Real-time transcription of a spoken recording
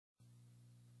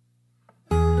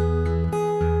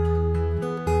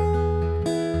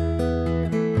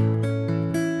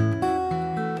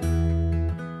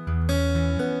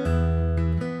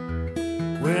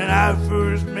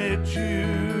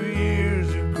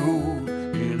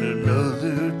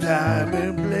time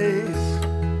and place.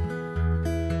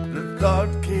 The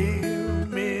thought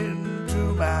came into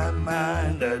my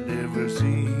mind, I'd never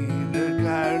seen a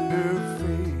kinder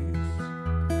face,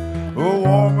 a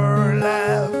warmer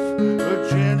laugh, a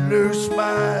gentler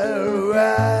smile, her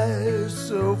eyes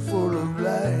so full of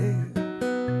light.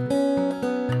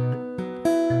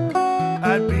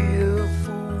 I'd be a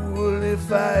fool if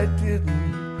I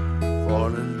didn't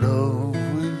fall in love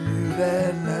with you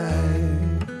that night.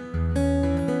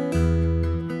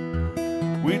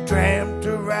 We tramped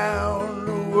around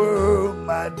the world,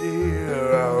 my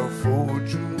dear, our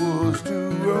fortune was to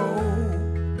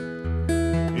roam.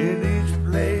 In each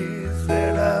place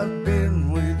that I've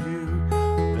been with you,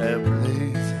 that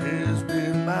place has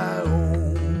been my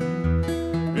home.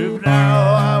 If now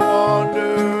I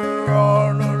wander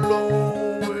on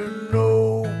alone with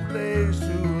no place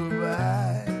to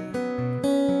abide,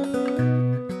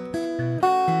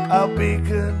 I'll be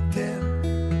content,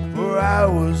 for I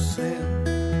was sent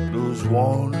those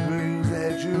wanderings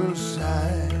at your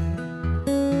side.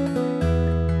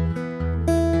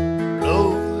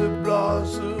 Love that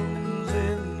blossoms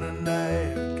in the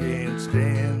night can't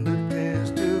stand the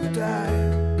test of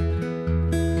time.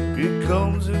 It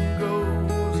comes and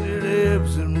goes, it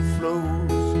ebbs and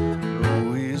flows, no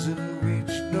reason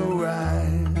reached, no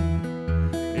rhyme.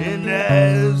 And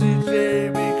as each day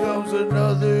becomes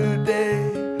another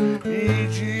day,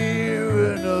 each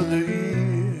year another year,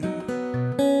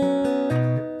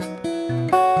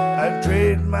 I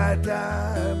trade my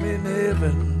time in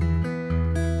heaven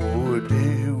for a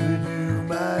day with you,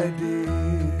 my dear.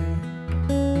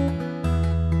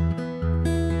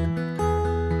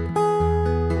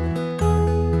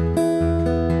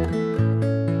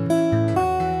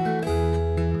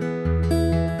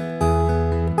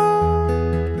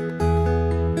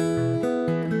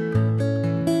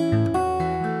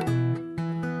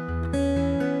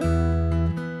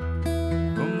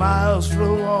 Miles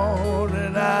flow on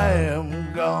and I am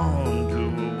gone to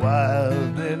a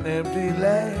wild and empty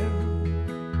land.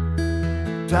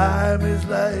 Time is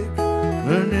like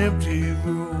an empty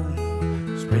room